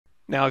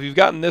Now, if you've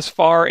gotten this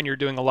far and you're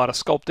doing a lot of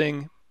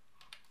sculpting,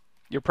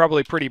 you're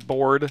probably pretty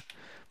bored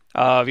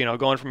of,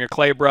 going from your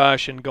clay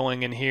brush and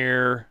going in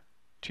here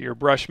to your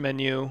brush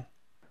menu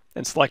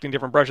and selecting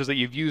different brushes that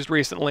you've used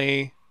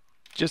recently,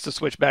 just to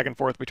switch back and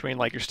forth between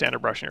like your standard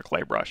brush and your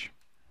clay brush.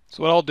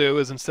 So what I'll do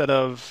is, instead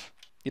of,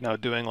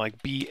 doing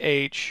like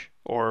BH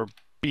or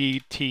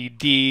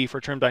BTD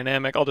for trim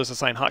dynamic, I'll just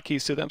assign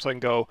hotkeys to them. So I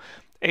can go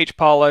H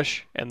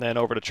polish and then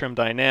over to trim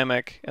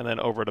dynamic and then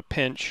over to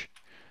pinch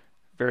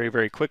very,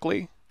 very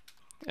quickly.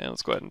 And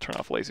let's go ahead and turn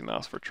off lazy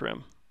mouse for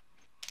trim.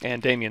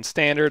 And Damien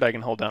standard, I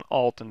can hold down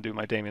Alt and do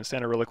my Damien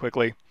standard really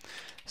quickly.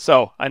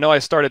 So I know I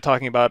started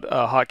talking about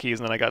hotkeys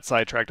and then I got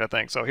sidetracked, I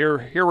think. So here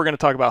we're going to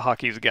talk about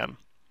hotkeys again.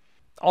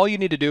 All you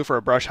need to do for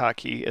a brush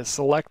hotkey is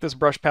select this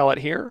brush palette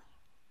here.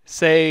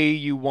 Say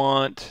you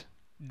want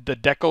the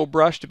deco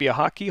brush to be a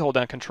hotkey, hold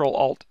down Control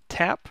Alt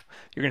Tap.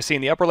 You're going to see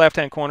in the upper left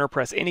hand corner,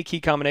 press any key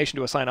combination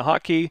to assign a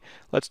hotkey.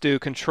 Let's do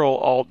Control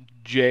Alt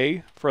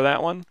J for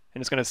that one.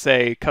 And it's going to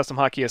say custom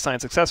hotkey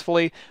assigned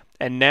successfully.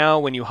 And now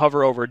when you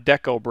hover over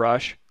deco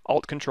brush,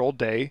 Alt Control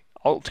J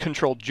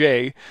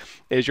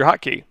is your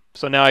hotkey.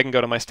 So now I can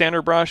go to my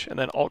standard brush and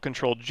then Alt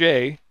Control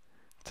J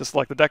to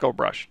select the deco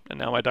brush. And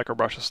now my deco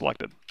brush is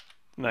selected.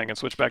 And then I can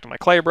switch back to my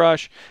clay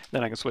brush.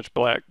 Then I can switch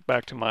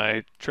back to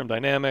my trim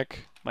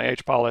dynamic, my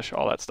H polish,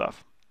 all that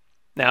stuff.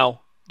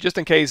 Now, just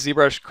in case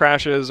ZBrush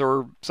crashes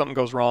or something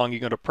goes wrong, you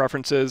go to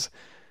Preferences,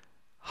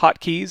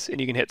 Hotkeys,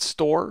 and you can hit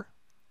Store.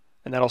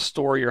 And that'll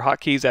store your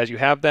hotkeys as you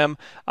have them.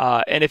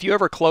 And if you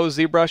ever close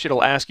ZBrush,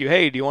 it'll ask you,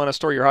 hey, do you want to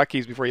store your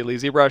hotkeys before you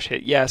leave ZBrush?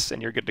 Hit yes,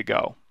 and you're good to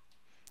go.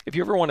 If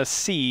you ever want to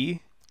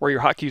see where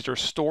your hotkeys are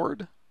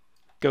stored,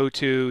 go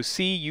to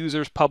See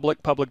Users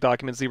Public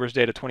Documents ZBrush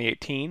Data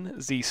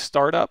 2018, Z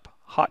Startup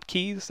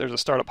Hotkeys. There's a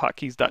startup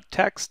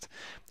hotkeys.txt.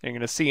 You're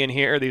going to see in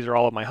here, these are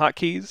all of my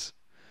hotkeys.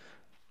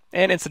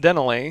 And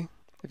incidentally,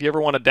 if you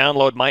ever want to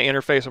download my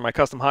interface or my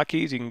custom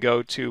hotkeys, you can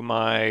go to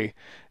my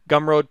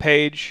Gumroad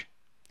page,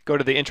 go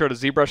to the Intro to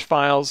ZBrush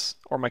files,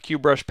 or my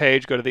QBrush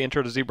page, go to the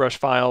Intro to ZBrush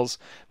files,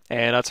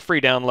 and that's a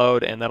free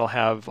download, and that'll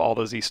have all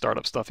the Z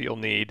Startup stuff you'll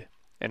need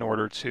in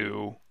order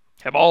to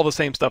have all the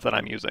same stuff that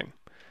I'm using.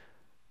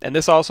 And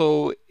this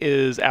also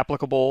is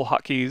applicable,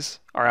 hotkeys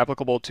are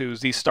applicable to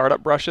Z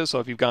Startup brushes,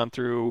 so if you've gone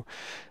through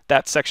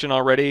that section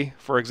already,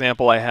 for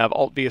example, I have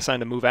Alt-V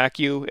assigned to Move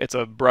Acu. It's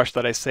a brush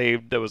that I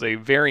saved that was a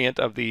variant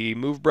of the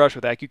Move brush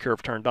with Acu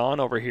Curve turned on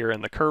over here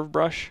in the Curve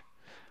brush.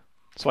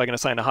 So I can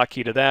assign a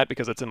hotkey to that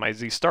because it's in my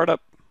Z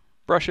Startup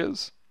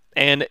brushes.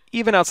 And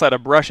even outside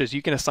of brushes,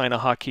 you can assign a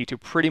hotkey to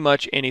pretty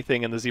much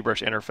anything in the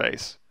ZBrush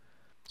interface.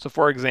 So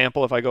for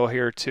example, if I go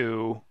here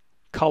to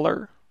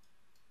Color,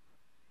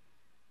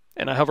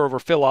 and I hover over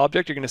Fill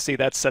Object, you're going to see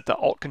that's set to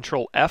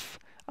Alt-Control-F.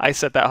 I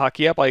set that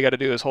hotkey up. All you got to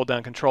do is hold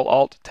down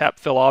Control-Alt, tap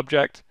Fill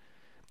Object,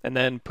 and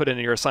then put in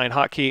your assigned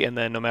hotkey, and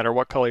then no matter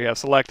what color you have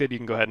selected, you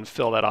can go ahead and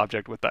fill that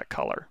object with that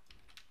color.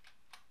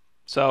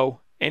 So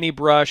any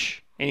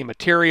brush, any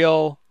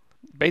material,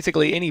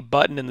 basically any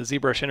button in the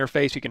ZBrush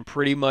interface, you can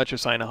pretty much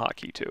assign a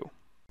hotkey to.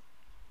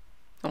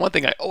 And one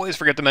thing I always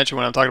forget to mention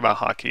when I'm talking about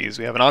hotkeys,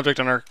 we have an object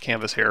on our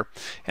canvas here,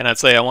 and I'd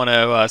say I want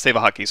to save a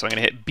hotkey. So I'm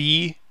going to hit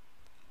B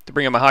to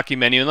bring up my hotkey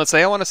menu, and let's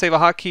say I want to save a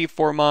hotkey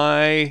for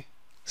my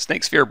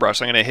snake sphere brush.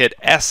 So I'm going to hit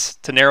S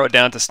to narrow it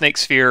down to snake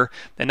sphere,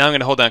 and now I'm going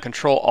to hold down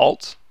Control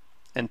Alt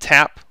and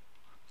tap,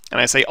 and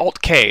I say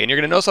Alt K, and you're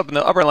going to notice up in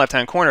the upper left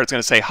hand corner it's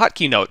going to say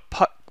hotkey note,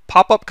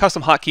 pop-up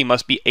custom hotkey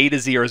must be A to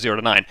Z or 0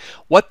 to 9.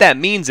 What that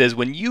means is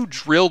when you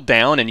drill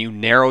down and you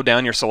narrow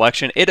down your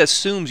selection, it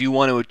assumes you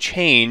want to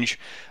change.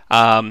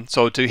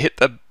 So to hit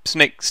the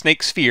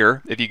snake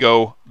sphere, if you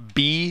go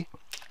B,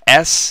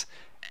 S,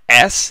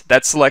 S,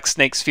 that selects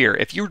snake sphere.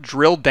 If you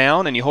drill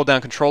down and you hold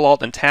down Control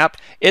Alt and tap,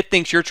 it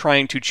thinks you're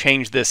trying to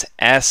change this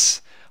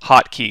S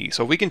hotkey.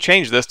 So we can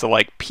change this to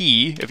like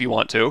P if you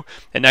want to,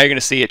 and now you're going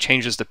to see it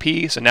changes to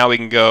P. So now we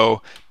can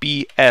go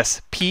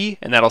BSP,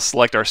 and that'll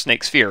select our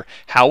snake sphere.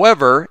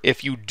 However,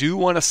 if you do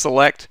want to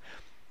select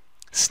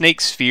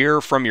snake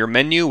sphere from your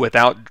menu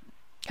without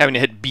having to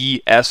hit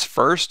BS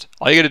first,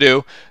 all you got to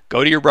do,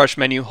 go to your brush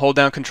menu, hold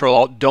down Control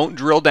Alt, don't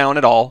drill down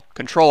at all,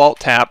 Control Alt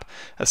tap,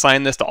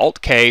 assign this to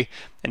Alt K,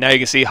 and now you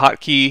can see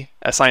hotkey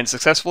assigned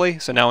successfully.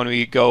 So now when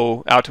we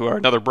go out to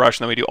another brush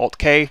and then we do Alt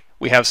K,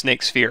 we have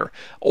snake sphere.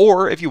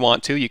 Or if you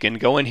want to, you can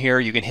go in here,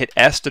 you can hit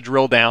S to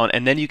drill down,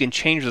 and then you can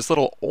change this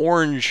little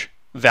orange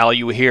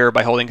value here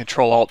by holding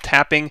Control Alt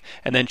tapping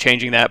and then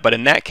changing that. But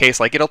in that case,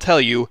 like it'll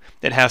tell you,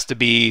 it has to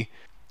be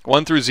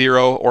 1 through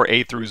 0 or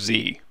A through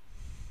Z.